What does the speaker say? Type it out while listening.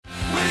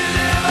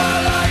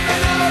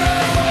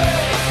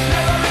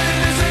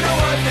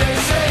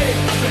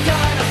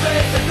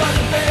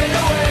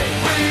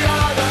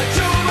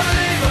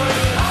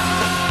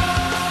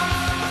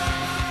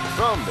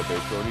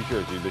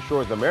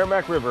the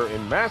Merrimack River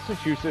in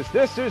Massachusetts.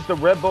 This is the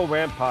Red Bull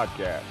Rant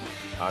Podcast.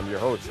 I'm your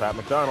host, Pat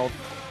McDonald.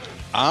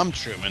 I'm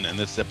Truman, and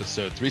this is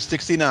episode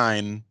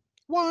 369.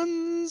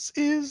 Ones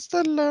is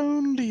the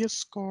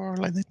loneliest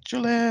scoreline that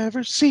you'll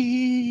ever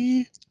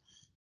see.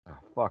 Oh,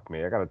 fuck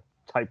me. I got to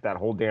type that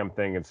whole damn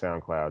thing in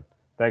SoundCloud.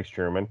 Thanks,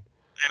 Truman.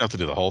 You don't have to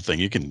do the whole thing.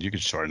 You can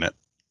shorten it.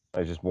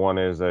 I just one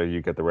is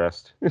you get the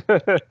rest.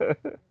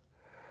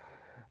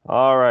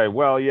 All right.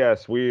 Well,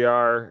 yes, we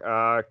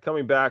are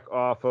coming back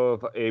off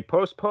of a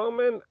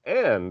postponement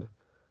and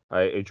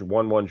a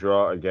 1-1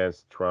 draw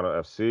against Toronto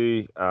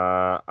FC.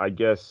 I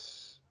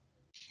guess,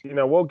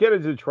 we'll get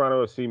into the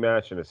Toronto FC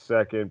match in a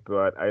second,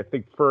 but I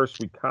think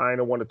first we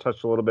kind of want to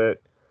touch a little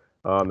bit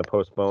on the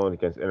postponement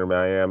against Inter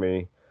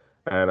Miami.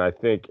 And I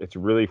think it's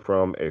really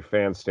from a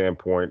fan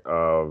standpoint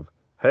of,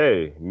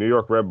 hey, New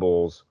York Red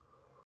Bulls,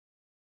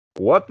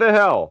 what the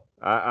hell?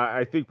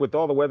 I think with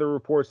all the weather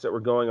reports that were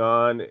going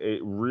on,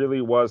 it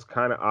really was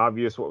kind of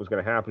obvious what was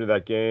going to happen to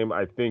that game.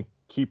 I think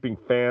keeping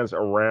fans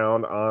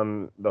around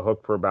on the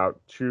hook for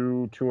about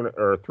 3 to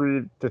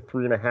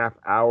 3.5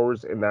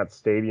 hours in that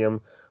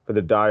stadium for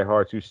the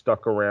diehards who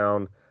stuck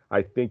around,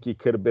 I think you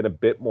could have been a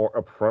bit more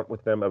upfront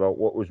with them about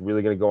what was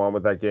really going to go on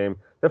with that game.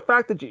 The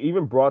fact that you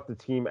even brought the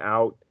team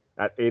out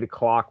at 8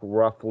 o'clock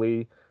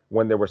roughly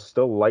when there was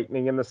still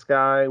lightning in the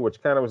sky,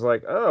 which kind of was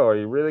like, oh, are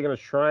you really going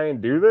to try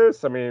and do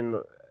this? I mean,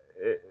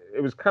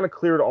 it was kind of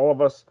clear to all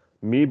of us,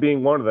 me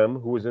being one of them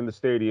who was in the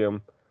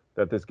stadium,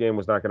 that this game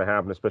was not going to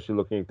happen, especially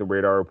looking at the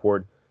radar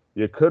report.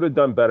 You could have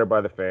done better by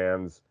the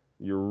fans.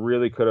 You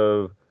really could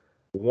have,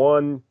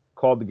 one,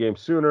 called the game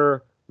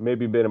sooner,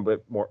 maybe been a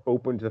bit more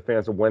open to the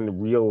fans of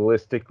when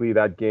realistically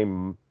that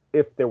game,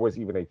 if there was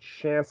even a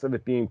chance of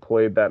it being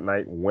played that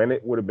night, when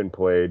it would have been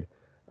played,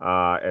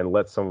 and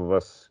let some of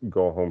us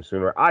go home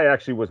sooner. I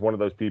actually was one of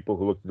those people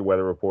who looked at the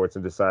weather reports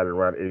and decided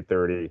around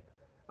 8:30,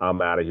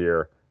 I'm out of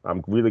here.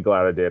 I'm really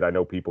glad I did. I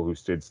know people who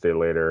did stay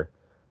later.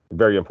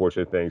 Very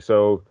unfortunate thing.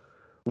 So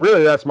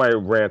really, that's my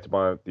rant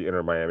about the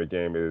Inter Miami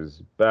game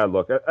is bad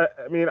luck. I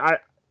mean,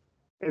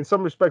 in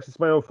some respects,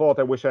 it's my own fault.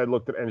 I wish I had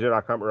looked at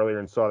NJ.com earlier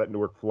and saw that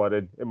Newark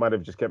flooded. It might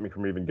have just kept me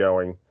from even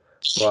going.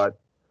 But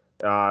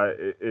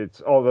it's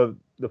all the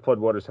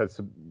floodwaters had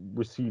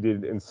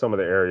receded in some of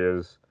the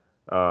areas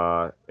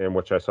in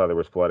which I saw there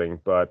was flooding.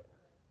 But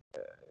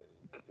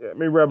I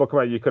mean, Rebel,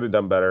 come on, you could have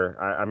done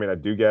better. I mean, I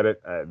do get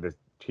it. The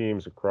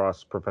teams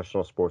across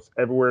professional sports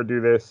everywhere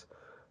do this,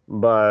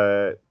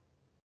 but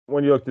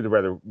when you looked at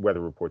the weather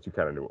reports, you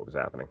kind of knew what was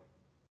happening.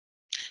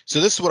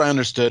 So this is what I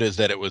understood, is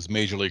that it was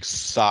Major League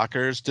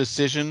Soccer's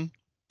decision,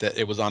 that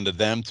it was onto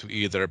them to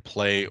either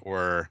play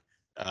or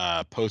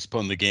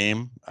postpone the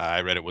game.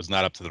 I read it was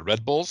not up to the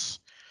Red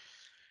Bulls.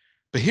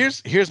 But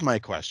here's my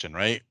question,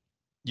 right?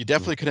 You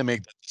definitely could have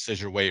made that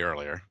decision way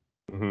earlier.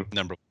 Mm-hmm.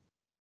 Number one.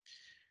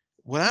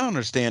 What I don't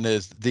understand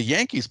is the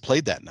Yankees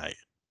played that night.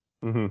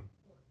 Mm-hmm.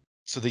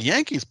 So the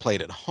Yankees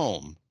played at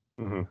home.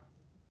 Mm-hmm.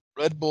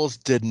 Red Bulls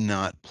did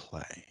not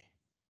play.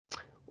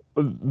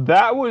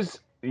 That was,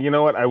 you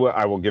know what? I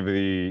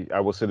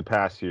will say the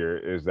pass here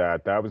is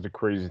that was the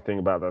crazy thing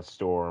about that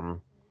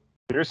storm.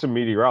 Here's some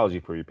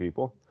meteorology for you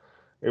people.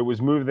 It was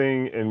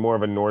moving in more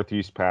of a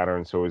northeast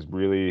pattern, so it was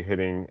really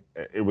hitting.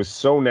 It was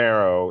so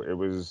narrow. It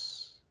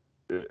was,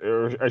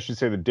 or I should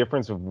say, the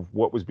difference of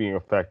what was being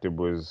affected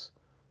was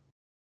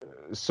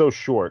so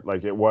short.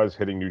 Like it was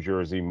hitting New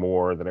Jersey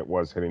more than it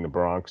was hitting the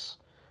Bronx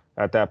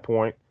at that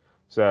point.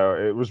 So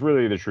it was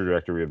really the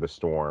trajectory of the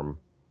storm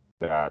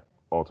that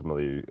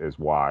ultimately is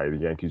why the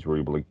Yankees were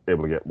able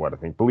to get what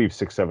I believe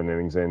 6-7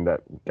 innings in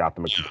that got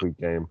them a complete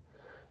game.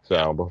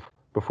 So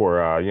before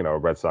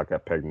Red Sox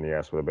got pegged in the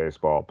ass with a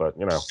baseball, but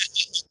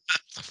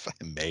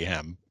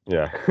mayhem.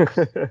 Yeah.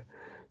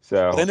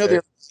 So but I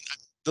know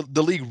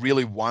the league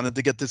really wanted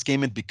to get this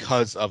game in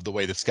because of the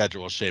way the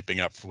schedule was shaping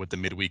up with the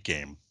midweek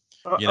game.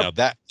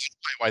 That's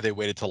why they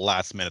waited till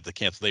last minute to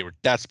cancel. They were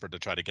desperate to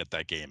try to get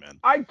that game in.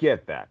 I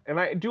get that, and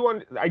I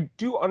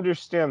do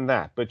understand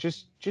that, but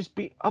just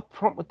be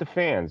upfront with the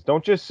fans.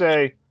 Don't just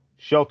say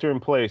shelter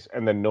in place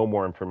and then no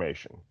more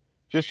information.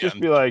 Just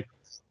be like,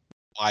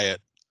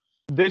 quiet.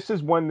 This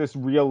is when this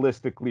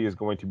realistically is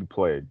going to be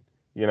played.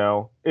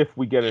 If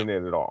we get in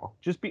it at all.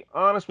 Just be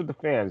honest with the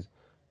fans.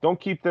 Don't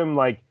keep them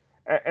like.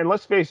 And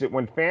let's face it,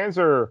 when fans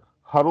are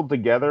huddled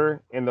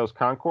together in those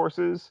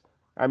concourses.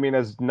 I mean,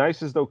 as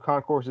nice as those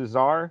concourses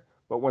are,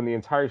 but when the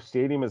entire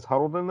stadium is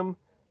huddled in them,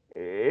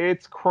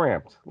 it's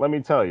cramped. Let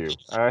me tell you,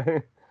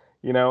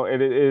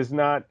 it is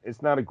not.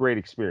 It's not a great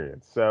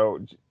experience. So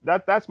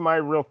that's my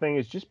real thing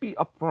is just be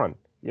upfront.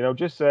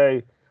 Just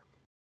say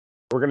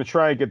we're going to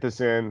try and get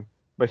this in,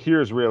 but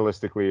here's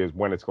realistically is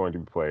when it's going to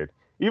be played.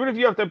 Even if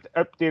you have to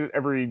update it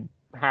every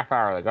half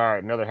hour, like all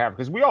right, another half,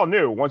 because we all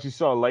knew once you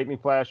saw a lightning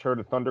flash, heard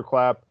a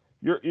thunderclap,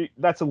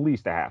 that's at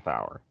least a half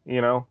hour.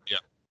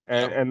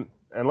 Yeah.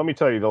 And let me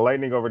tell you, the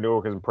lightning over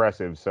Newark is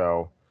impressive.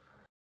 So,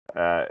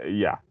 that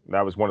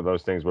was one of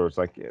those things where it's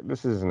like,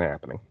 this isn't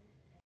happening.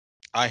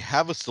 I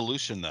have a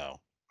solution, though.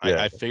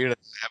 Yeah. I figured I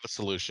have a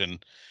solution.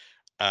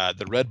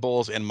 The Red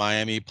Bulls in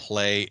Miami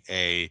play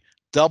a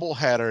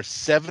doubleheader,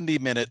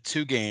 70-minute,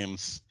 2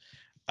 games.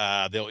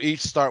 They'll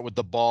each start with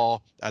the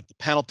ball at the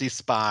penalty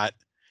spot,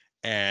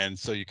 and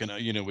so you can,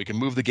 we can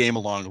move the game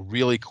along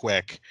really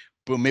quick.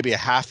 Boom, maybe a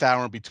half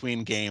hour in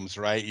between games,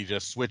 right? You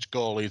just switch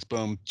goalies,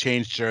 boom,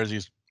 change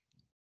jerseys,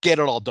 get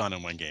it all done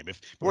in one game. If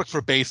it worked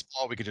for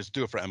baseball, we could just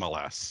do it for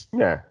MLS.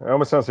 Yeah, it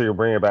almost sounds like you're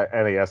bringing back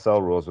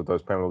NASL rules with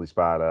those penalty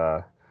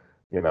spot,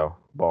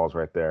 balls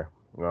right there.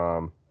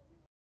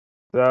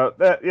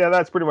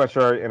 That's pretty much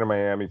our Inter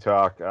Miami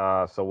talk.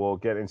 So we'll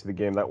get into the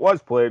game that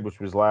was played, which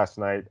was last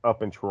night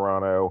up in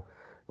Toronto.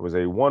 It was a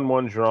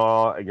 1-1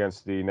 draw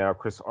against the now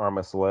Chris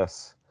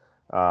Armas-less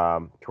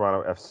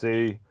Toronto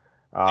FC.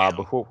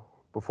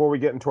 Before we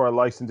get into our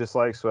likes and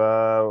dislikes,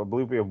 I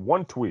believe we have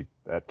one tweet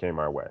that came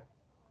our way.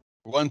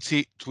 One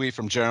tweet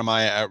from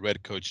Jeremiah at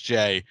Red Coach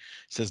J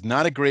says,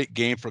 "Not a great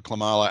game for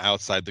Klimala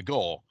outside the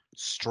goal.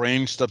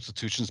 Strange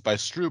substitutions by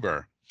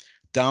Struber.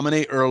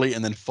 Dominate early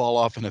and then fall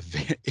off in a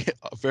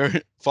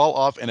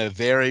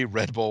very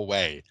Red Bull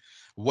way.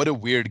 What a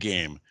weird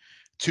game.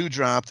 2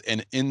 dropped,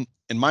 and in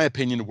my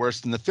opinion, worse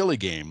than the Philly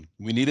game.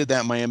 We needed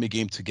that Miami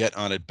game to get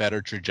on a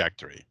better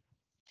trajectory."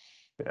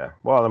 Yeah,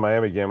 well, the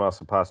Miami game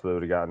also possibly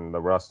would have gotten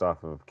the rust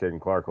off of Caden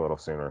Clark a little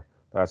sooner.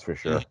 That's for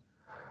sure.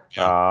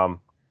 Yeah.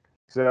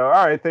 So,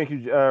 all right, thank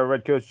you,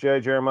 Red Coach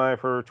Jeremiah,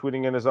 for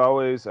tweeting in as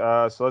always.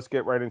 So let's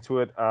get right into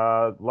it.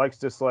 Likes,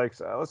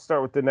 dislikes. Let's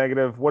start with the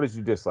negative. What did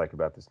you dislike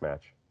about this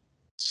match?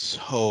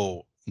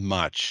 So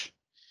much.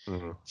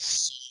 Mm-hmm.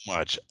 So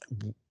much.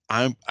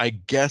 I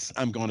guess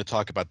I'm going to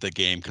talk about the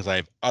game because I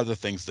have other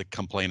things to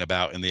complain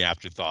about in the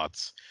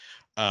afterthoughts.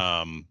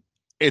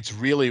 It's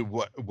really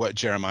what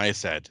Jeremiah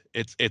said.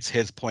 It's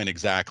his point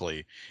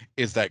exactly,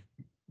 is that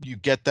you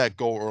get that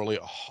goal early,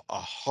 a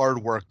hard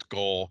worked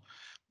goal,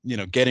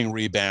 getting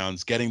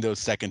rebounds, getting those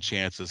second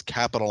chances,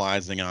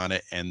 capitalizing on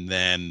it, and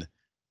then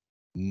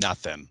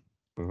nothing.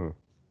 Mm-hmm.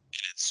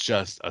 It's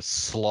just a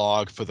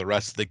slog for the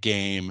rest of the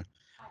game.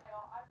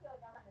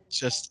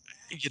 Just,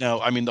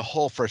 the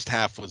whole first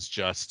half was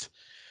just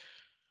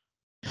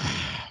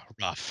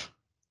rough.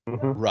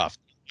 Mm-hmm. Rough.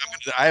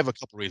 I have a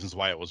couple reasons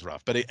why it was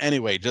rough, but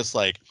anyway, just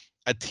like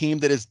a team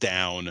that is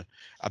down,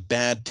 a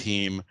bad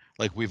team,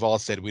 like we've all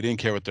said, we didn't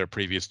care what their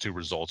previous 2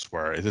 results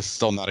were. This is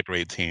still not a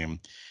great team.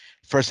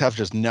 First half,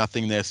 just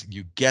nothingness.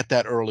 You get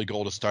that early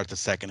goal to start the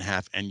second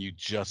half, and you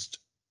just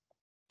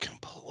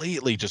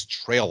completely just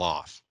trail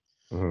off.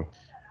 Mm-hmm.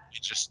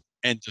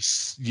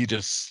 You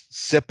just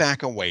sit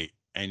back and wait,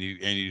 and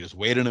you just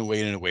wait and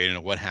wait and wait,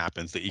 and what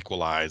happens? They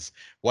equalize.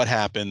 What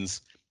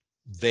happens?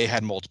 They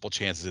had multiple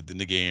chances in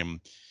the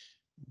game.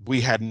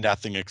 We had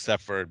nothing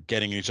except for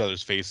getting in each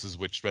other's faces,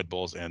 which Red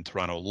Bulls and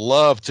Toronto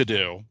love to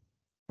do.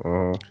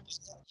 Mm-hmm.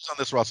 On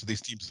this roster, these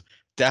teams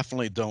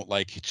definitely don't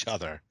like each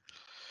other.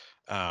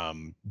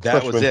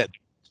 That was it.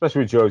 Especially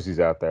when Josie's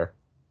out there.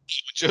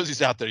 When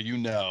Josie's out there,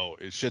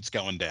 shit's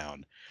going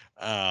down.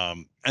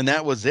 And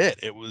that was it.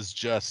 It was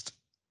just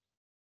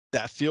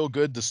that feel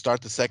good to start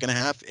the second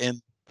half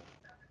and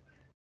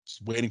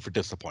just waiting for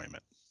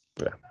disappointment.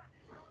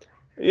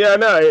 Yeah,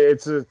 no,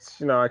 it's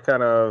I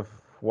kind of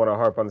want to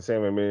harp on the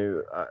same. I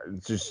mean,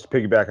 just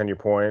piggyback on your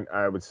point,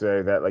 I would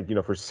say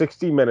that for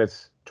 60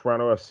 minutes,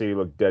 Toronto FC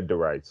looked dead to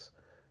rights.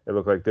 It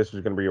looked like this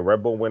was going to be a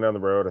Red Bull win on the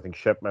road. I think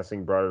Shep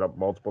Messing brought it up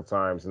multiple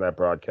times in that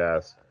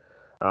broadcast.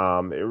 It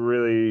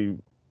really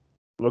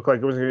looked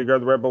like it was going to go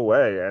the Red Bull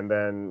way, and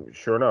then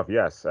sure enough,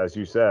 yes, as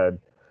you said,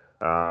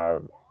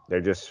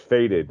 they just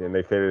faded, and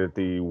they faded at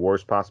the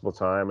worst possible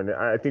time. And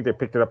I think they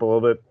picked it up a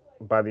little bit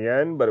by the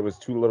end, but it was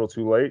too little,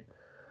 too late.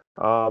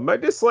 My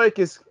dislike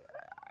is,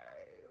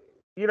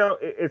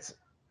 it's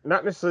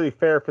not necessarily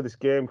fair for this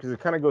game because it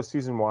kind of goes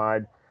season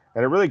wide,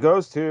 and it really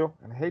goes to,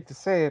 and I hate to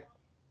say it,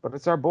 but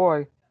it's our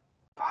boy,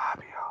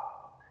 Fabio.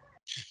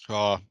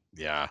 Oh,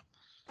 yeah.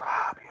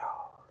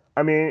 Fabio.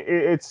 I mean,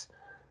 it's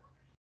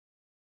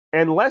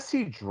unless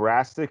he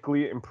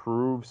drastically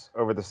improves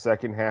over the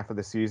second half of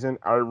the season,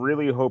 I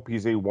really hope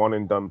he's a one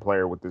and done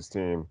player with this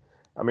team.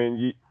 I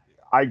mean,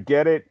 I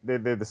get it.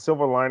 The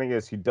silver lining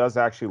is he does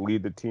actually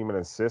lead the team in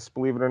assists,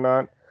 believe it or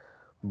not.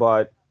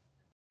 But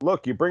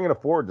look, you bring in a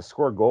forward to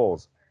score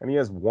goals, and he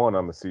has 1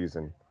 on the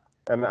season.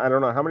 And I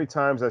don't know how many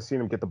times I've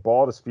seen him get the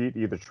ball at his feet.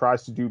 He either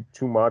tries to do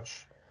too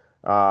much,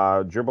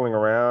 dribbling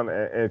around,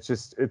 and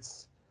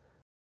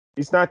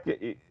he's not.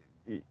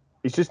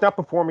 He's just not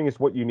performing as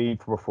what you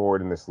need from a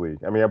forward in this league.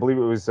 I mean, I believe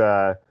it was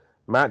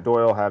Matt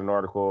Doyle had an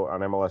article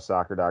on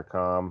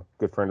MLSsoccer.com,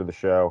 good friend of the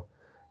show,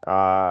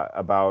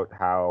 about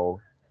how,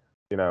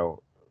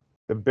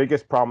 the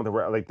biggest problem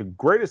with the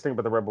greatest thing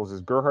about the Red Bulls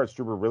is Gerhard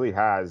Struber really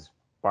has,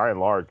 by and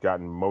large,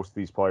 gotten most of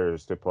these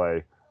players to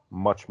play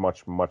much,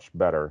 much, much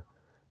better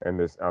on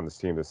this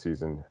team this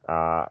season.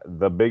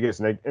 The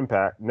biggest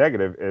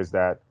negative is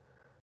that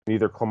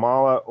neither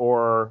Klimala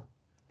or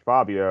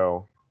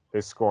Fabio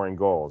is scoring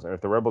goals. And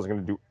if the Red Bulls are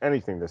going to do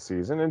anything this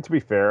season, and to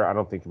be fair, I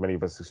don't think many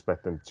of us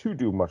expect them to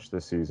do much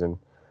this season,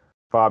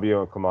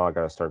 Fabio and Klimala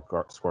got to start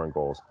scoring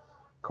goals.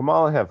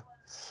 Klimala have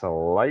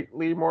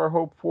slightly more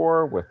hope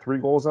for with 3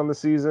 goals on the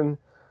season,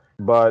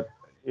 but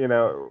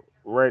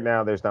right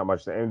now there's not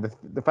much. And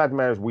the fact of the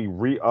matter is, we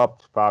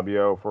re-upped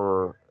Fabio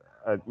for,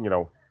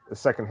 the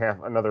second half,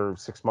 another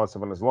 6 months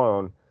of on his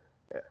loan.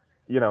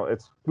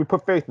 It's we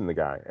put faith in the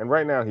guy, and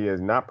right now he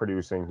is not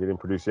producing. He didn't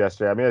produce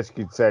yesterday. I mean, as you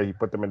could say, he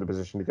put them in the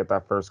position to get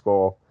that first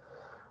goal.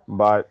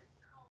 But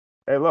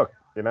hey, look,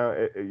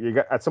 you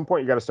got at some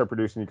point you got to start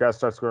producing. You got to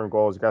start scoring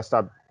goals. You got to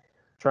stop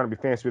trying to be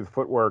fancy with the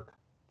footwork.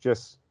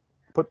 Just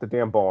put the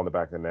damn ball in the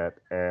back of the net,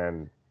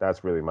 and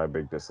that's really my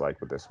big dislike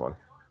with this one.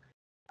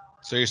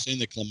 So you're saying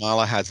that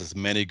Klimala has as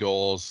many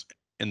goals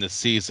in the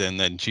season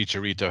than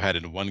Chicharito had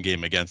in one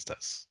game against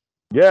us?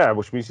 Yeah,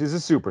 which means he's a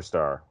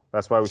superstar.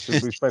 That's why we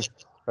spent.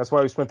 That's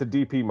why we spent the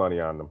DP money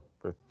on them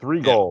for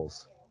 3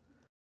 goals.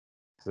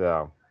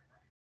 So,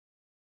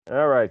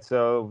 all right.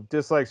 So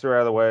dislikes are out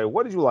of the way.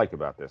 What did you like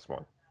about this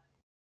one?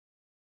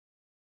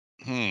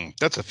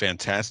 That's a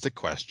fantastic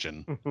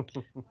question.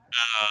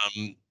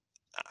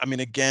 I mean,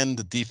 again,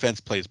 the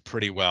defense plays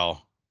pretty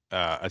well,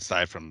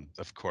 aside from,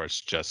 of course,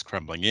 just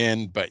crumbling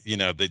in. But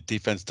the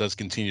defense does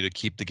continue to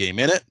keep the game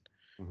in it.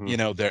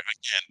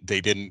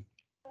 They didn't.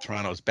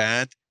 Toronto's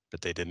bad,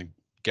 but they didn't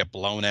get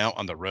blown out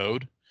on the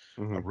road.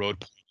 A road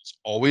point is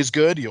always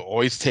good. You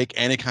always take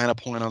any kind of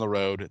point on the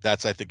road.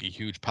 That's, I think, a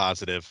huge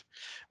positive.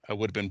 It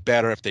would have been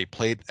better if they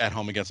played at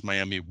home against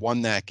Miami,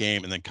 won that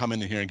game, and then come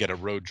in here and get a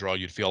road draw.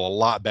 You'd feel a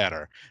lot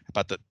better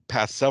about the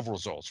past several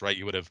results, right?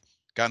 You would have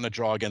gotten a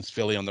draw against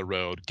Philly on the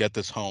road, get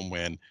this home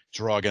win,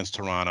 draw against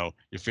Toronto.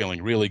 You're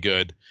feeling really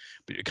good,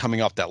 but you're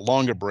coming off that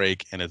longer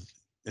break, and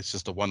it's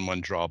just a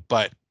 1-1 draw.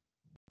 But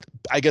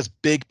I guess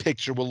big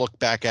picture, we'll look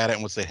back at it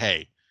and we'll say,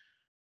 hey,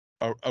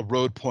 a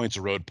road point's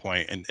a road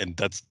point, and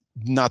that's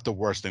not the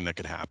worst thing that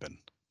could happen.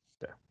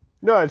 Yeah.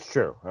 No, it's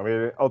true. I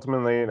mean,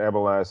 ultimately in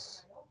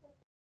MLS,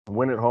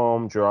 win at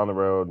home, draw on the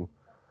road.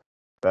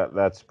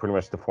 That's pretty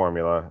much the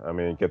formula. I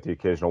mean, get the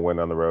occasional win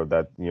on the road.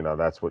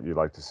 That's what you'd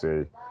like to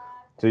see.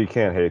 So you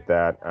can't hate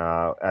that.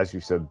 As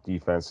you said,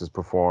 defense has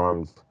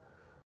performed,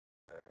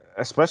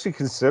 especially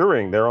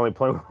considering they're only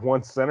playing with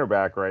one center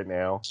back right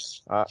now.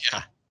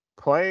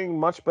 Playing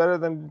much better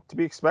than to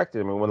be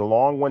expected. I mean, when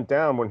Long went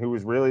down, when he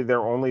was really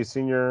their only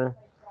senior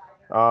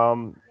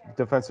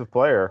defensive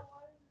player,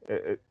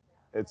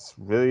 it's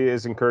really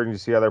is encouraging to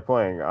see how they're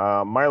playing.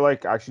 My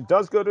like actually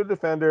does go to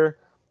defender.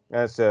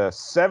 And it's a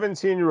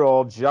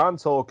 17-year-old John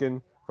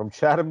Tolkien from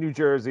Chatham, New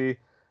Jersey,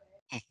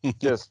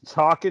 just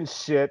talking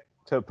shit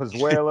to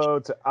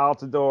Pozuelo, to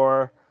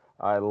Altidore.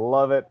 I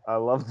love it. I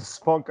love the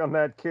spunk on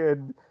that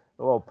kid.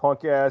 A little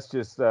punk ass,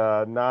 just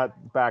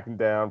not backing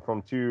down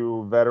from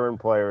 2 veteran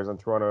players on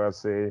Toronto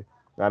FC.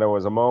 I know it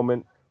was a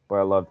moment, but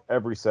I loved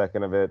every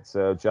second of it.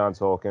 So, John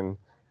Tolkien,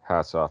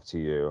 hats off to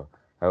you.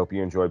 I hope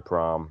you enjoyed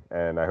prom,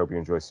 and I hope you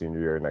enjoy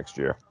senior year next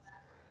year.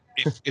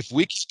 If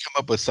we can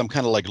come up with some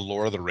kind of like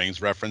Lord of the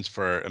Rings reference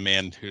for a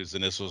man whose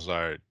initials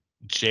are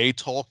J.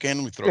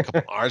 Tolkien, we throw a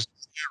couple R's,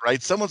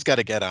 right? Someone's got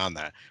to get on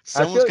that.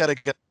 Someone's got to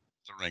get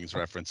the Rings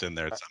reference in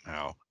there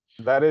somehow.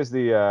 That is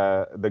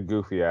the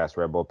goofy ass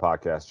Red Bull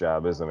podcast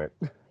job, isn't it?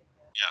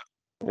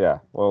 Yeah.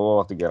 Well, we'll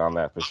have to get on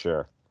that for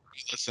sure.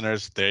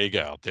 Listeners, there you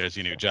go. There's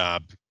your new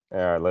job. All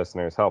right,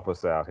 listeners, help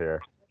us out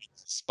here.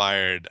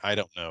 Inspired, I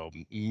don't know,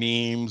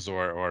 memes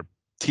or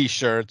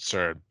T-shirts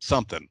or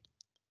something.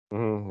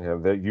 Yeah,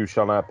 that you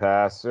shall not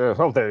pass.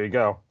 Oh, there you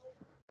go.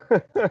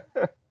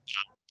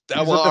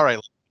 All right.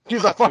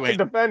 He's a fucking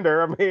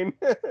defender. I mean,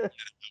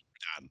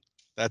 done.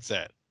 That's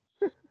it.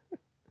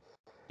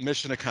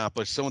 Mission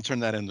accomplished. Someone turn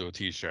that into a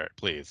T-shirt,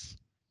 please.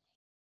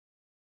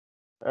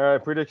 All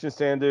right, prediction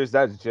standards.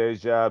 That's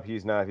Jay's job.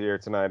 He's not here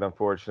tonight,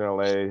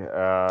 unfortunately.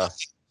 Nothing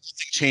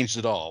changed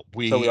at all.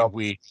 We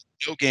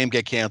no game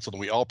get canceled, and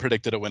we all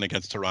predicted a win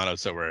against Toronto.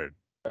 So we're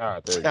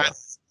that's not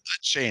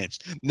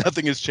changed.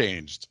 Nothing has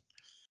changed.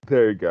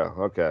 There you go.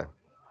 Okay.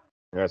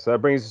 All right, so that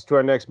brings us to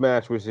our next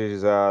match, which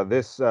is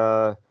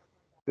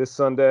this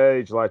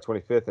Sunday, July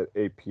 25th at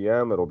 8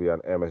 p.m. It'll be on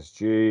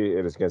MSG.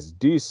 It is against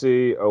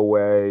DC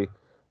away.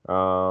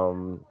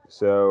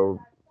 So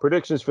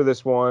predictions for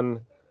this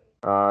one.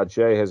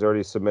 Jay has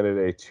already submitted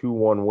a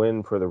 2-1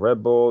 win for the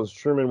Red Bulls.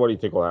 Truman, what do you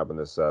think will happen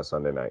this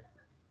Sunday night?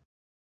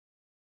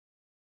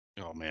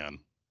 Oh, man.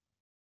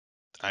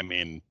 I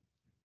mean,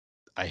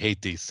 I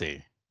hate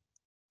DC.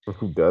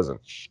 Who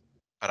doesn't?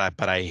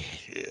 But I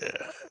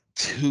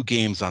 2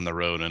 games on the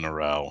road in a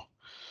row.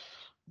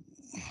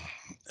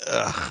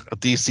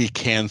 DC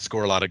can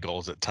score a lot of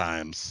goals at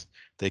times.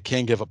 They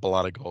can give up a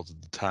lot of goals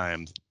at the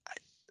times.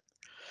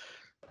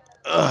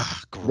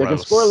 Gross. They can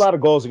score a lot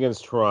of goals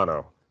against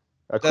Toronto.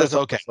 That's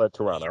okay.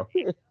 Toronto.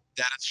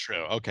 That is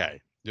true.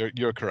 Okay,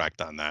 you're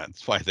correct on that.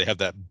 That's why they have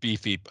that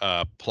beefy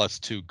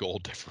 +2 goal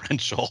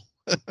differential.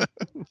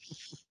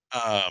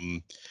 I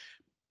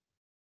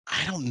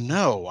don't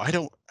know.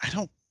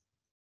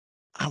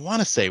 I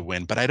want to say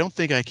win, but I don't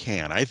think I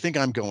can. I think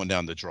I'm going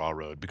down the draw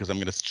road because I'm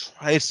going to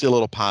try to stay a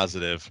little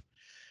positive.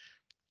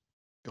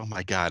 Oh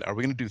my God, are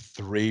we going to do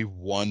 3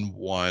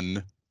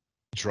 1-1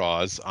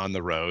 draws on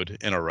the road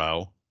in a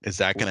row? Is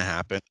that going to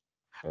happen?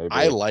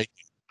 Maybe.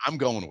 I'm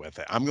going with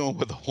it. I'm going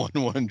with a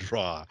 1-1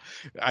 draw.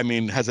 I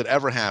mean, has it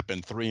ever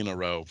happened 3 in a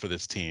row for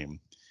this team?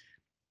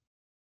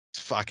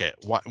 fuck it.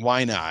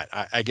 Why not?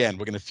 Again,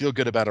 we're going to feel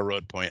good about a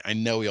road point. I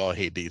know we all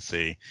hate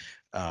DC.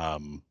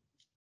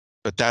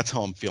 But that's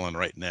how I'm feeling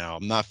right now.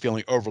 I'm not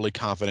feeling overly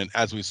confident,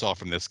 as we saw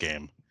from this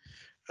game.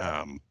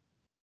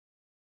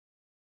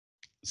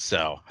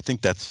 So I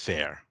think that's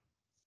fair.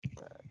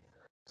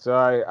 So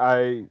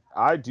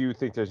I do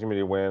think there's gonna be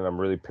a win. I'm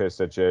really pissed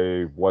that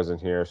Jay wasn't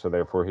here, so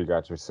therefore he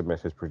got to submit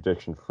his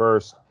prediction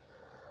first.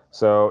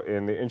 So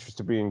in the interest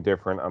of being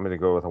different, I'm gonna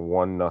go with a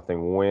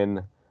 1-0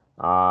 win.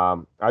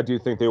 I do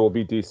think they will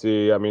beat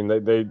DC. I mean,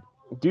 they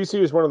DC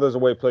is one of those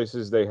away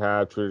places they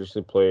have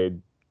traditionally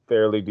played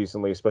fairly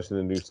decently, especially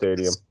in the new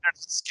stadium. They're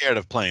scared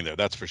of playing there,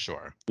 that's for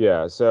sure.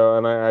 Yeah, so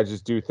and I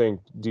just do think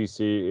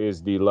DC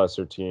is the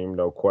lesser team,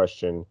 no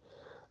question.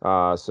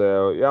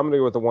 So yeah, I'm gonna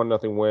go with the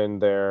 1-0 win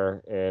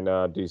there in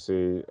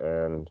DC,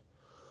 and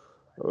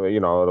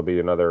it'll be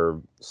another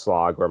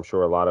slog where I'm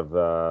sure a lot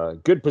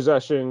of good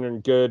possession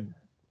and good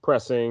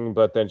pressing,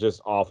 but then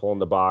just awful in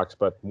the box.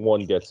 But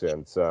one gets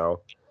in,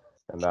 so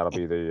and that'll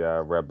be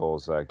the Red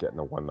Bulls getting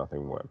a 1-0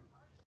 win.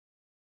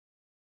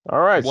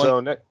 All right, One so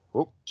next.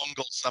 goal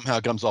somehow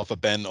comes off of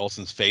Ben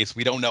Olsen's face.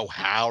 We don't know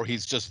how.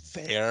 He's just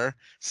there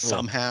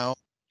somehow.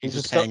 He's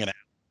just hanging out.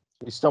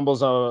 He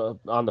stumbles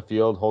on the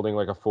field holding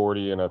like a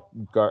 40 and a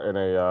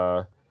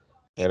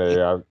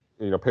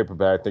paper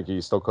bag, thinking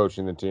he's still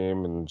coaching the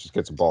team, and just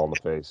gets a ball in the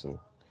face, and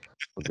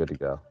we're good to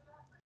go.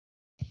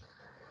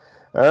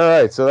 All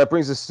right, so that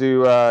brings us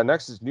to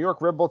next is New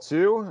York Red Bull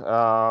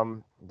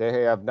 2.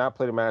 They have not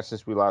played a match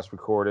since we last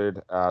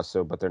recorded,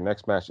 but their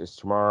next match is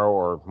tomorrow,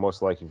 or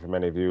most likely for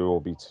many of you, will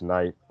be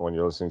tonight when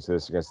you're listening to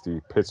this, against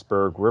the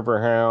Pittsburgh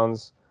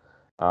Riverhounds.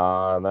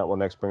 And that will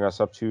next bring us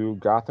up to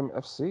Gotham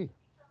FC,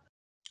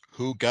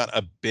 who got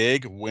a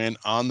big win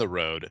on the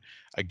road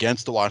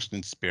against the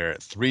Washington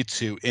Spirit,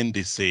 3-2 in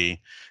DC.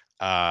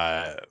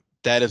 That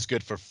is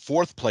good for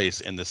fourth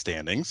place in the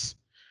standings.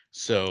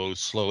 So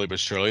slowly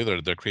but surely,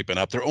 they're creeping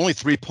up. They're only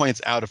 3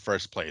 points out of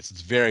first place. It's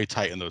very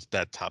tight in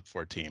that top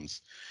four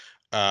teams.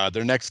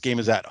 Their next game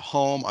is at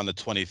home on the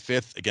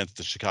 25th against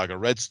the Chicago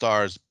Red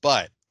Stars.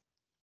 But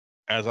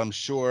as I'm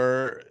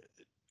sure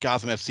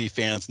Gotham FC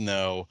fans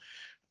know,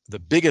 the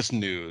biggest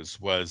news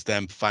was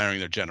them firing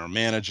their general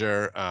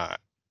manager,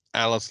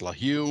 Alice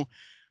LaHue.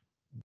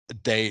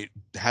 They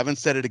haven't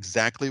said it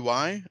exactly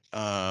why.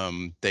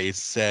 They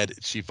said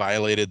she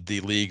violated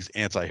the league's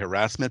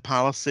anti-harassment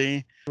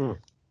policy.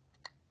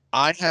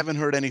 I haven't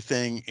heard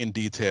anything in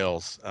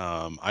details.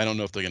 I don't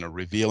know if they're going to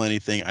reveal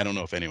anything. I don't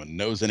know if anyone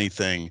knows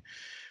anything.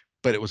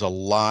 But it was a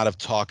lot of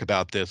talk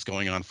about this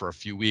going on for a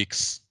few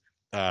weeks,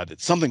 that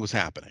something was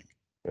happening.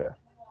 Yeah.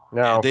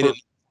 Now,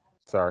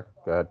 sorry,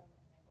 go ahead.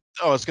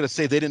 Oh, I was going to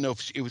say they didn't know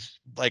if it was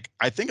like,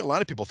 I think a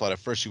lot of people thought at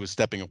first she was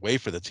stepping away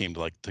for the team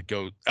to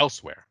go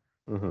elsewhere.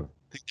 Mm-hmm.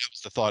 I think that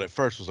was the thought at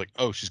first, was like,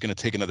 oh, she's going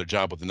to take another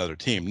job with another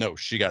team. No,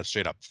 she got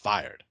straight up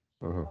fired.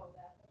 Mm-hmm.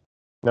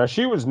 Now,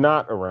 she was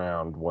not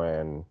around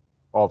when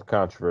all the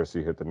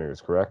controversy hit the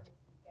news, correct?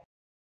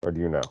 Or do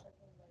you know?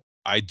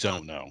 I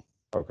don't know.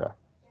 Okay. All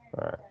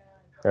right.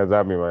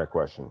 That'd be my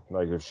question.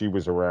 Like, if she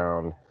was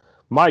around,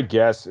 my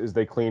guess is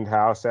they cleaned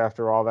house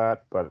after all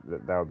that, but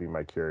that would be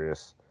my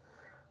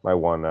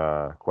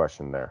one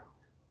question there.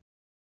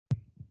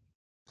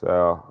 So,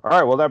 all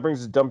right. Well, that brings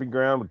us to dumping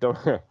ground,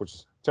 which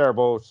is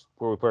terrible. It's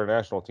where we put our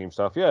national team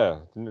stuff. Yeah,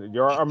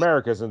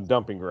 America's in the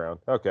dumping ground.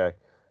 Okay.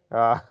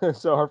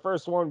 So our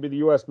first one would be the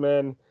U.S.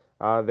 men.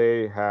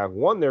 They have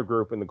won their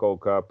group in the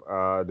Gold Cup,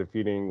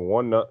 defeating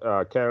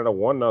Canada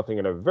 1-0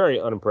 in a very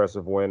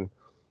unimpressive win.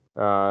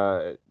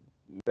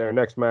 Their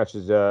next match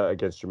is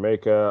against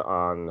Jamaica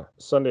on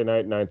Sunday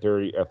night,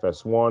 9:30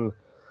 FS1.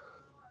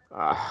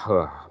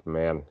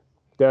 Man,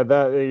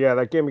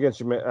 that game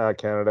against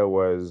Canada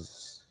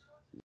was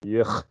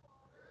yuck.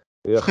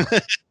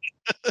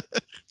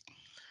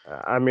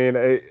 I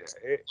mean,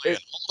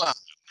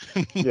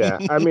 yeah.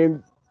 I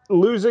mean,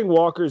 losing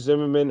Walker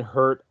Zimmerman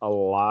hurt a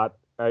lot.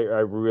 I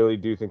really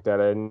do think that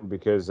ended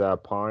because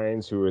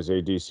Pines, who is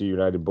a DC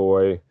United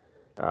boy,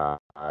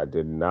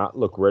 did not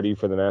look ready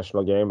for the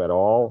national game at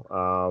all.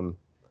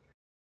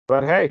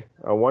 But hey,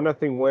 a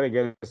 1-0 win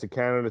against a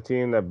Canada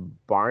team that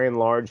by and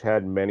large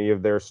had many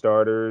of their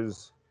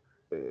starters.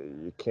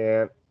 You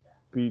can't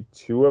be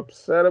too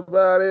upset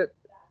about it.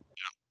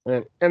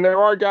 And there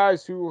are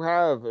guys who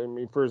have, I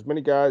mean, for as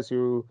many guys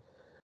who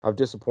have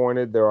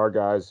disappointed, there are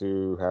guys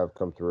who have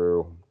come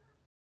through.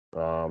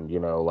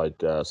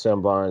 Like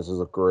Sam Vines has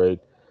looked great.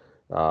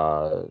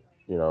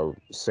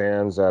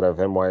 Sands out of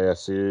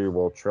NYSC,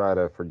 we'll try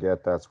to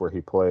forget that's where he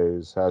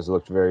plays, has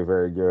looked very,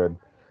 very good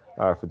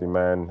for the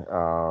men.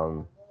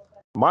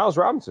 Miles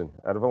Robinson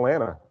out of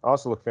Atlanta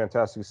also looked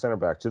fantastic center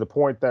back, to the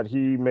point that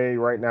he may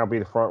right now be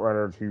the front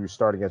runner to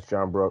start against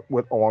John Brooks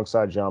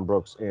alongside John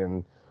Brooks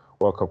in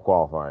World Cup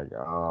qualifying.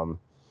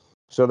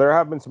 So there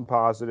have been some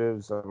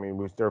positives. I mean,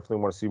 we definitely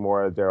want to see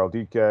more of Daryl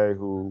Dike,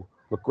 who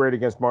looked great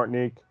against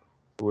Martinique,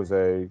 who was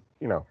it's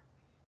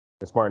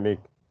Martinique,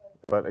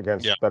 but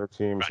against better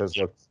teams has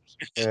looked,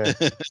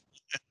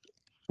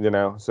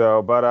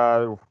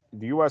 but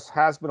the U.S.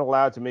 has been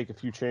allowed to make a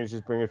few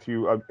changes, bring a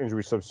few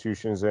injury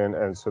substitutions in,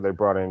 and so they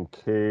brought in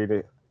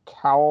Cade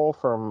Cowell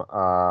from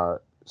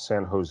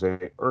San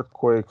Jose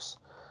Earthquakes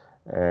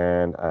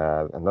and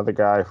another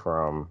guy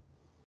from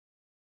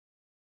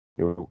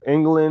New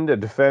England, a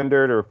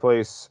defender to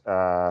replace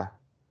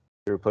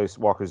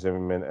Walker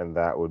Zimmerman, and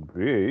that would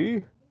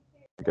be,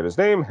 I get his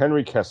name,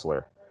 Henry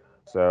Kessler.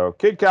 So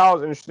Cade Cowell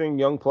is an interesting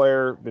young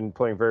player, been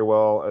playing very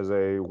well as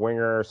a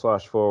winger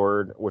 /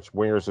 forward, which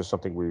wingers is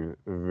something we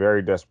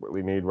very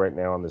desperately need right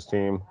now on this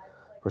team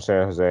for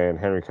San Jose. And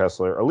Henry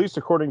Kessler, at least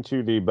according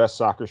to the Best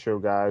Soccer Show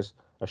guys,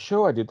 a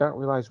show I did not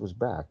realize was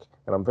back,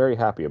 and I'm very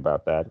happy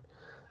about that.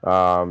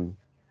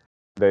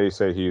 They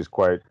say he's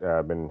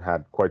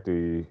had quite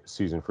the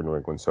season for New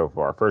England so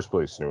far. First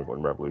place New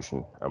England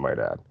Revolution, I might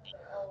add.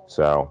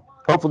 So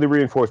hopefully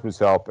reinforcements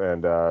help,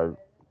 and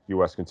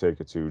U.S. can take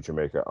it to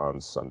Jamaica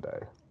on Sunday.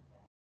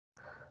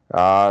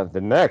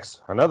 The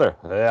next, another,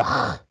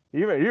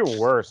 even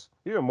worse,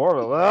 even more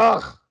of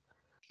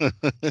a,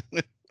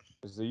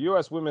 is the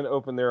U.S. women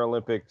opened their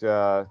Olympic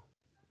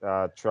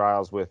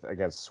trials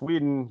against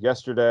Sweden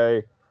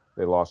yesterday.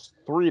 They lost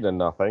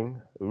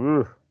 3-0.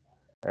 Ooh.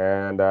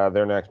 And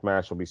their next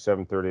match will be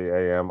 7:30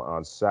 a.m.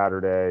 on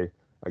Saturday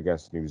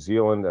against New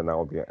Zealand, and that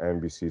will be on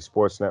NBC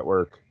Sports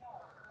Network.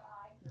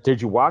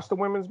 Did you watch the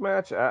women's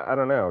match? I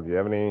don't know. Do you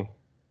have any?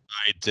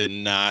 I did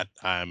not.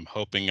 I'm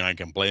hoping I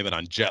can blame it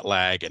on jet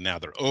lag, and now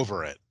they're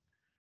over it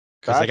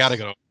because I got to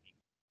go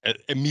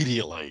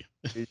immediately.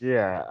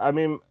 Yeah, I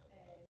mean,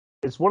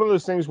 it's one of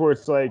those things where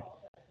it's like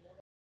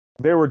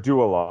they were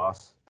due a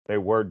loss. They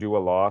were due a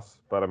loss,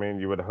 but I mean,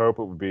 you would hope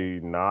it would be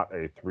not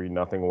a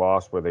 3-0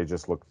 loss where they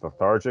just looked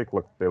lethargic.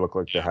 They looked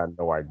like they had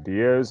no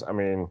ideas. I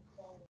mean,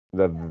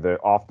 the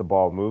off the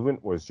ball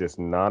movement was just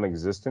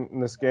non-existent in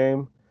this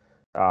game.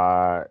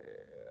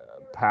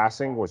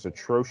 Passing was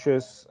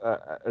atrocious.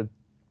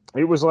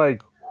 It was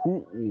like,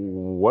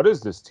 what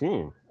is this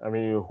team? I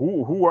mean,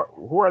 who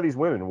are these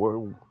women?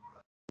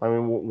 I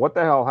mean, what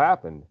the hell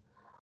happened?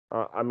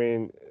 I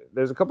mean,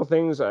 there's a couple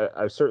things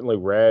I've certainly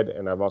read,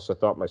 and I've also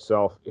thought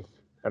myself,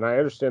 and I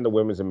understand the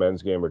women's and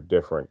men's game are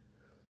different,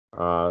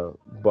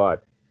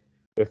 but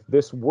if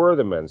this were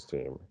the men's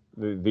team,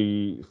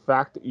 the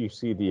fact that you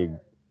see the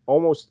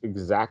almost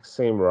exact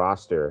same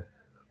roster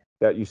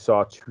that you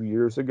saw 2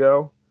 years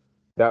ago,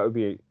 that would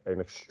be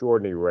an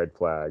extraordinary red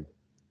flag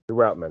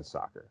throughout men's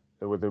soccer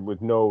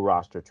with no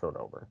roster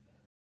turnover,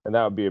 and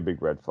that would be a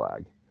big red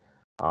flag.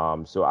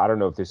 So I don't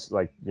know if this,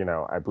 I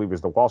believe it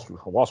was the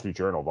Wall Street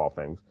Journal of all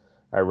things.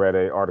 I read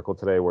an article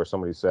today where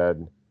somebody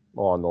said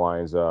along the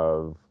lines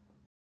of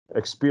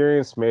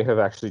experience may have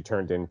actually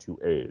turned into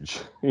age,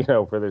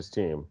 for this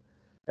team.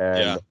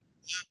 And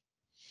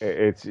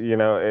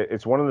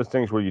it's one of those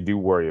things where you do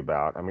worry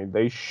about. I mean,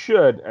 they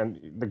should, and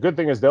the good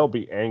thing is they'll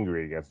be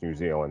angry against New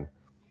Zealand.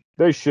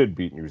 They should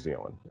beat New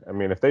Zealand. I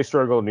mean, if they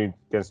struggle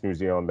against New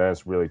Zealand, then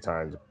it's really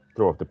time to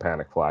throw up the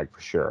panic flag for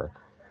sure.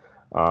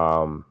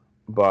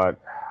 But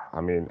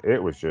I mean,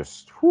 it was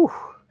just,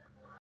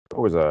 it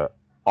was a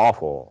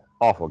awful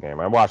game.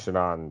 I watched it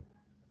on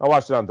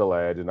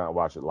delay. I did not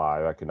watch it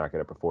live. I could not get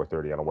up at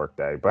 4:30 on a work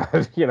day, but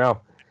it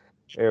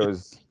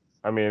was.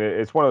 I mean,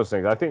 it's one of those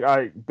things. I think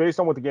based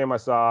on what the game I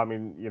saw, I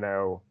mean,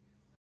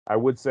 I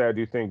would say I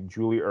do think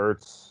Julie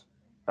Ertz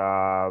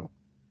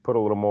put a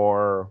little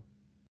more,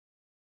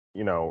 a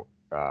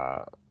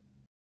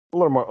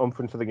little more oomph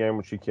into the game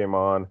when she came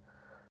on.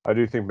 I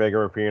do think Megan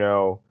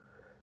Rapinoe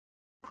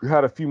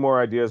had a few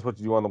more ideas what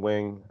to do on the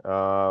wing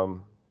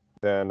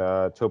than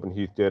Tobin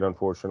Heath did,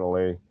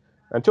 unfortunately.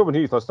 And Tobin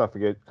Heath, let's not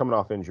forget, coming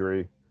off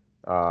injury,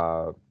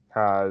 might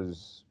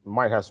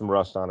have some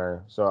rust on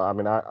her. So I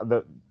mean,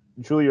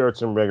 Julie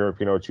Ertz and Megan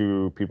Rapinoe,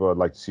 two people I'd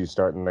like to see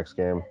start in the next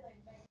game.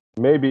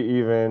 Maybe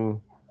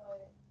even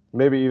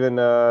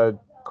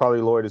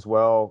Carly Lloyd as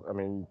well. I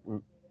mean,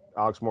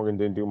 Alex Morgan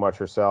didn't do much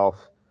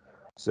herself,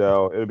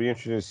 so it'll be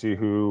interesting to see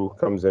who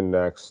comes in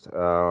next.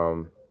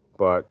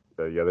 But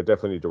yeah, they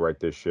definitely need to right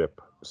this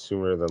ship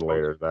sooner than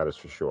later. That is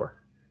for sure.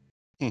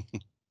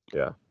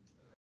 Yeah.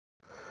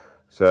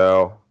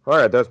 So, all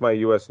right, that's my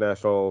U.S.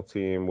 national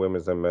team,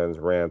 women's and men's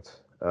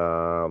rant.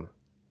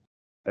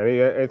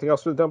 Anything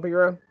else for the dumping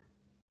ground?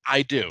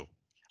 I do,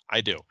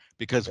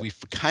 because we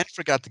kind of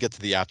forgot to get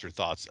to the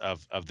afterthoughts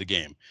of the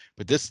game.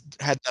 But this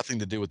had nothing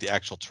to do with the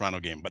actual Toronto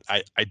game. But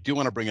I do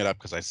want to bring it up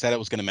because I said I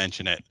was going to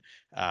mention it,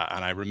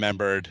 and I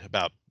remembered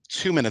about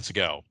 2 minutes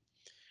ago.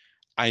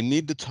 I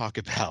need to talk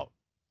about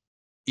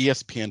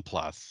ESPN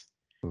Plus,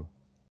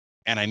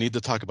 and I need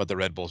to talk about the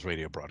Red Bulls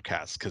radio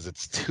broadcast because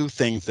it's two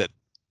things that.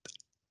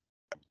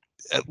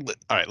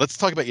 All right, let's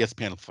talk about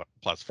ESPN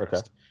Plus first.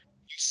 Okay.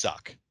 You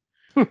suck.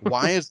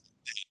 Why is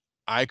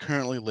I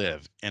currently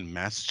live in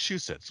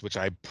Massachusetts, which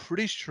I'm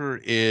pretty sure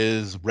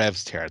is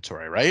Rev's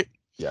territory, right?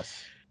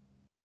 Yes.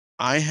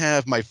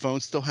 My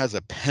phone still has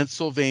a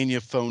Pennsylvania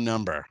phone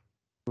number.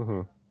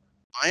 Mm-hmm.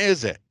 Why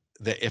is it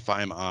that if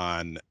I'm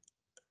on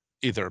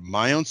either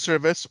my own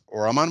service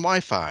or I'm on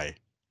Wi-Fi,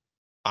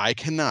 I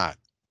cannot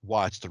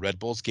watch the Red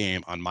Bulls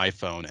game on my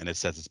phone and it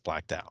says it's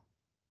blacked out?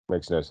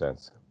 Makes no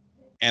sense.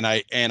 And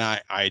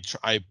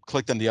I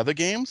clicked on the other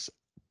games,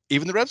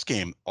 even the Revs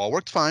game, all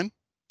worked fine.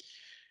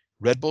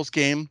 Red Bulls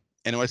game,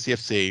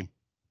 NYCFC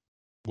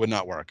would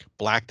not work,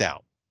 blacked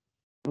out.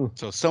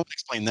 So someone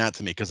explained that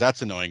to me, because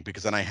that's annoying,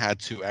 because then I had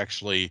to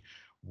actually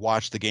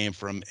watch the game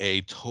from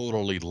a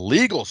totally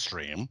legal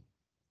stream.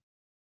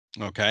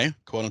 Okay,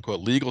 quote unquote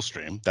legal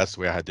stream. That's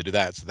the way I had to do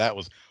that. So that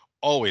was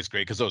always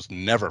great, because those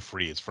never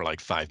freeze for like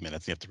 5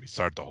 minutes. You have to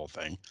restart the whole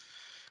thing.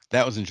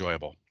 That was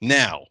enjoyable.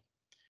 Now,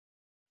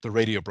 the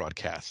radio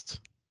broadcast.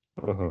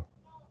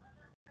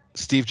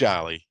 Steve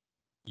Jolly,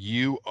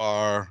 you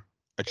are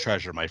a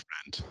treasure, my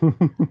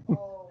friend.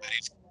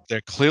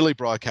 They're clearly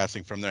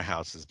broadcasting from their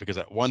houses, because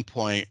at one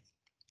point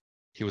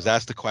he was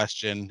asked a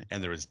question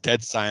and there was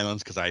dead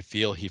silence because I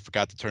feel he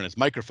forgot to turn his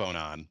microphone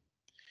on.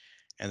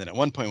 And then at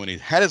one point when he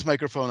had his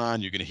microphone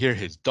on, you're going to hear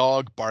his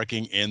dog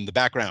barking in the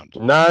background.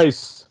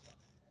 Nice.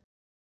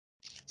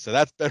 So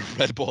that's better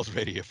Red Bulls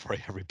radio for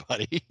you,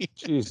 everybody.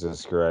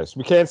 Jesus Christ.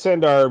 We can't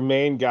send our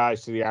main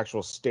guys to the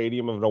actual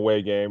stadium of an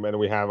away game, and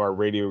we have our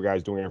radio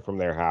guys doing it from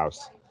their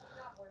house.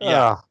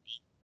 Yeah.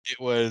 It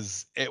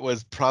was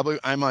probably,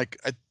 I'm like,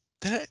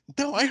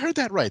 no, I heard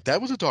that right.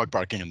 That was a dog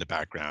barking in the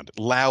background.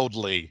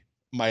 Loudly,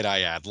 might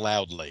I add,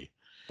 loudly.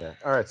 Yeah.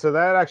 All right. So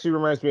that actually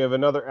reminds me of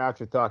another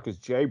afterthought, because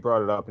Jay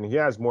brought it up and he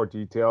has more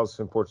details.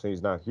 Unfortunately,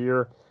 he's not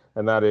here.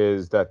 And that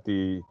is that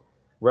the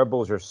Red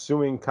Bulls are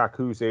suing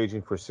Kaku's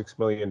agent for $6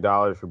 million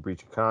for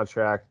breach of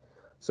contract.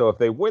 So if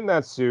they win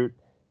that suit,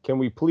 can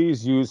we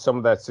please use some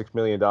of that $6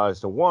 million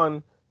to,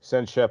 one,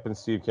 send Shep and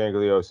Steve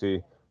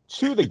Cangliosi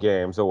to the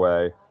games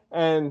away,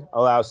 and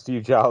allow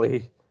Steve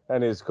Jolly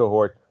and his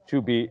cohort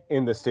to be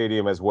in the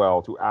stadium as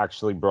well to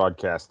actually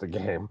broadcast the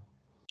game?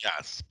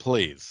 Yes,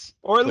 please.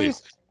 Or at please.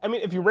 least, I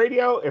mean, if you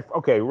radio,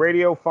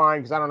 radio,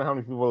 fine, because I don't know how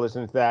many people are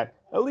listening to that.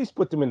 At least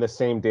put them in the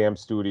same damn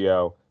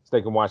studio so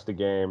they can watch the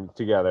game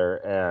together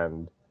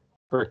and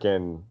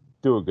freaking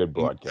do a good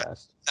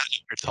broadcast.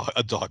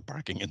 A dog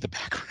barking in the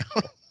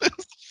background.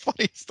 That's the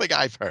funniest thing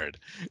I've heard.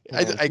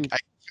 Yeah, I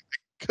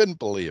couldn't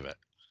believe it.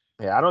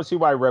 Yeah, I don't see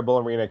why Red Bull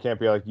Arena can't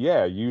be like,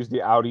 yeah, use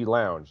the Audi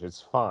Lounge.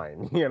 It's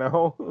fine, you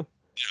know?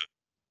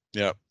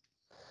 Yeah.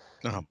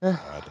 Oh,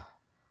 God.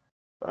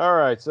 All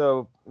right,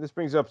 so this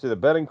brings up to the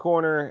betting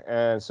corner.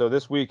 And so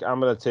this week, I'm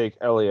going to take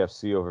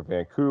LAFC over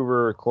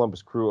Vancouver,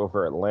 Columbus Crew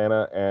over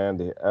Atlanta, and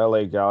the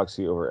LA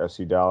Galaxy over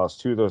FC Dallas.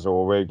 Two of those are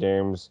away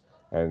games,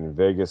 and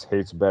Vegas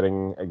hates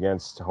betting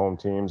against home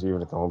teams,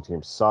 even if the home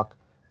teams suck.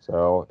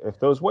 So if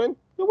those win,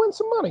 you win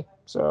some money.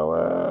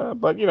 So,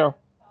 but,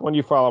 when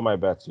you follow my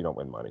bets, you don't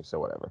win money, so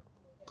whatever.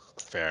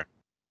 Fair.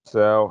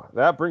 So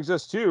that brings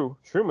us to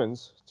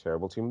Truman's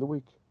Terrible Team of the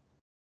Week.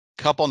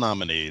 Couple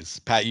nominees.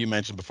 Pat, you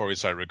mentioned before we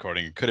started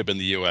recording, it could have been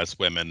the U.S.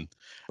 women.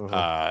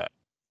 Mm-hmm.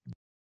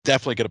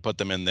 Definitely could have put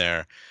them in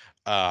there.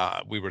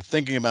 We were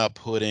thinking about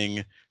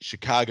putting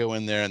Chicago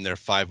in there and their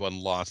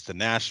 5-1 loss to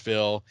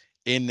Nashville.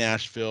 In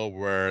Nashville,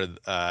 where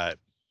they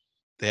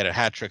had a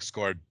hat trick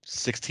scored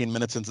 16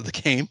 minutes into the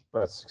game.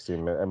 About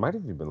 16 minutes. It might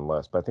have even been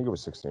less, but I think it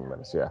was 16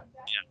 minutes. Yeah.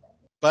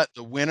 But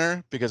the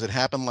winner, because it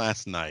happened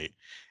last night,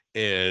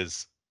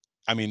 is,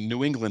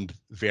 New England,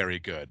 very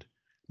good.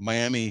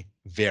 Miami,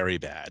 very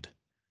bad.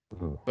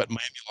 Mm-hmm. But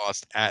Miami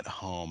lost at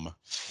home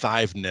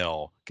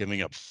 5-0,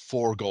 giving up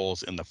 4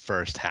 goals in the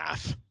first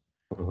half.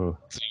 Mm-hmm.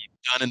 So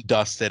you're done and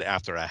dusted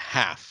after a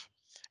half.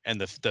 And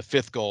the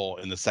 5th goal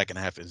in the second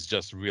half is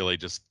just really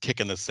just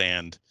kicking the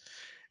sand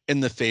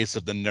in the face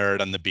of the nerd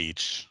on the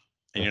beach.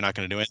 And you're not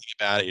going to do anything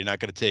about it. You're not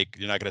going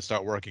to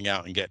start working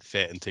out and get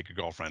fit and take your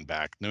girlfriend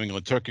back. New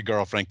England took your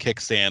girlfriend,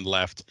 kicked sand,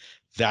 left.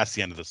 That's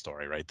the end of the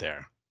story right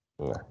there.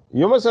 Yeah.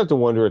 You almost have to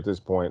wonder at this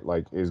point,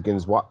 like, is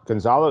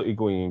Gonzalo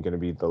Higuain going to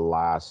be the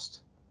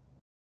last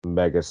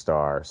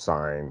megastar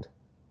signed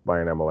by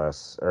an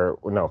MLS? Or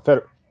no,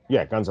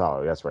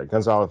 Gonzalo. That's right.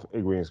 Gonzalo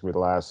Higuain is going to be the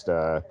last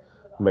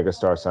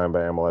megastar signed by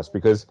MLS,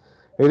 because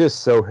it is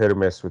so hit or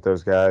miss with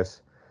those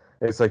guys.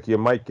 It's like you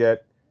might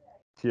get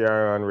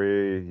Thierry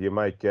Henry, you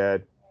might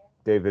get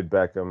David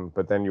Beckham,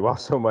 but then you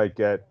also might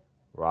get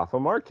Rafa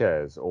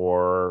Marquez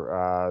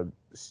or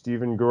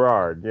Steven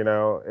Gerrard.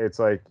 It's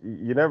like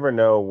you never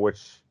know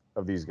which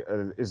of these.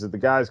 Is it the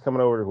guys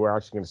coming over who are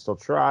actually going to still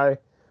try,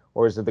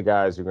 or is it the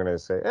guys who are going to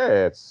say,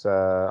 "Hey,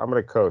 I'm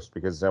going to coast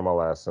because it's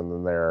MLS," and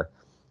then they're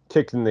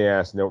kicked in the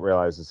ass and don't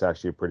realize it's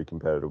actually a pretty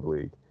competitive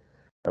league.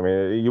 I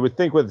mean, you would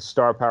think with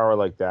star power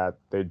like that,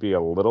 they'd be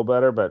a little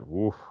better, but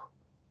woof,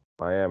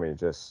 Miami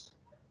just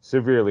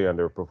severely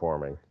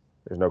underperforming.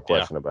 There's no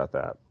question about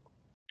that.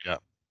 Yeah.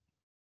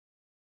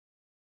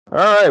 All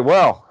right.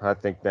 Well, I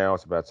think now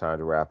it's about time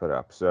to wrap it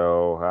up.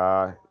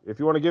 So if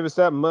you want to give us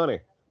that money,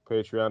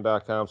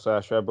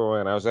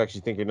 patreon.com/RedBull. And I was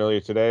actually thinking earlier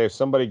today, if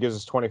somebody gives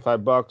us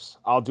 $25,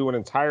 I'll do an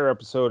entire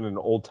episode in an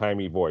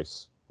old-timey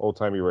voice,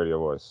 old-timey radio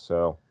voice.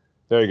 So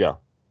there you go.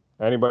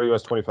 Anybody who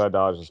has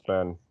 $25 to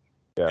spend,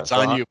 it's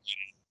on you.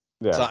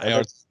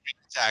 Yeah. It's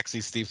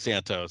taxi, Steve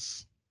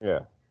Santos. Yeah.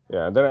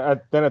 Yeah, and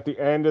then at the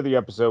end of the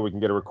episode, we can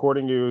get a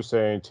recording of you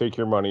saying, "Take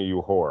your money,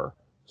 you whore."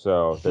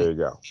 So there you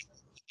go.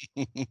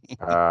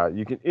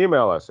 You can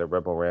email us at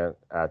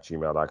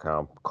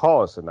rebelrant@gmail.com.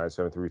 Call us at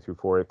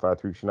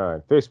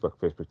 973-248-5329. Facebook,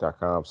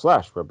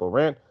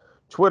 facebook.com/rebelrant.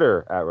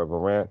 Twitter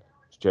 @rebelrant.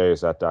 Jay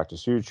is at Dr.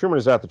 Sue. Truman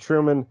is at the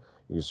Truman.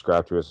 You can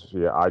subscribe to us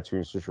via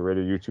iTunes, Stitcher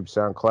Radio, YouTube,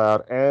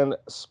 SoundCloud, and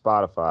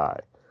Spotify.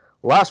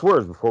 Last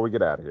words before we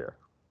get out of here.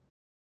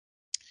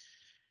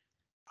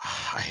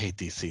 I hate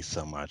DC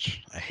so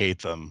much. I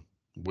hate them.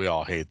 We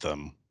all hate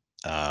them.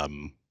 I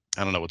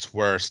don't know what's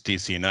worse,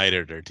 DC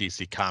United or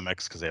DC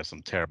Comics, because they have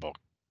some terrible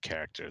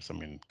characters. I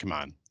mean, come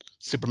on.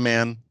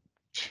 Superman,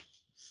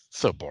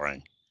 so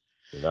boring.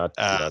 Do not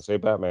say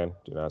Batman.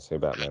 Do not say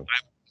Batman.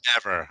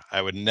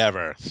 I would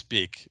never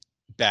speak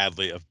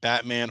badly of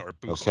Batman or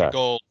Booster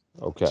Gold.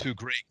 Okay. Two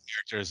great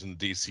characters in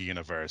the DC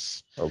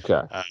universe.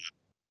 Okay.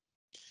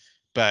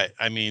 But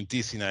I mean,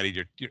 DC United,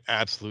 you're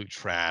absolute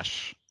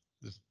trash.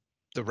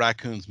 The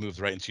Raccoons moved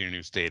right into your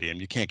new stadium.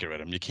 You can't get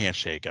rid of them. You can't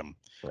shake them.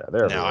 Yeah,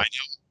 now, I know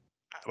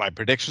my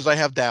predictions, I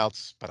have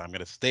doubts, but I'm going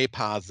to stay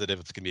positive.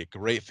 It's going to be a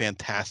great,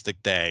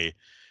 fantastic day.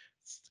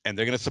 And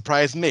they're going to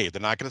surprise me.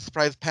 They're not going to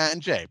surprise Pat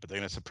and Jay, but they're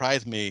going to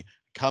surprise me,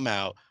 come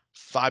out.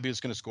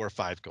 Fabio's going to score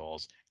 5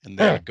 goals, and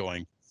they're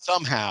going to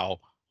somehow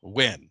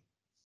win.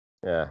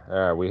 Yeah. All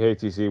right. We hate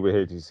DC. We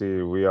hate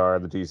DC. We are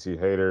the DC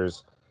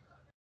haters.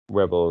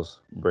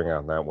 Rebels bring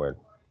out that win.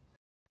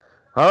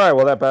 All right.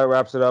 Well, that about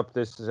wraps it up.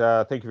 This is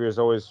thank you as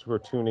always for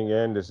tuning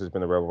in. This has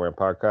been the Rebel Rant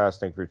Podcast.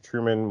 Thank you for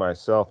Truman,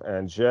 myself,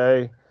 and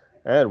Jay.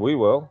 And we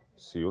will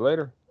see you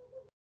later.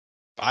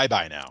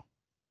 Bye-bye now.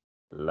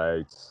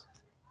 Lights.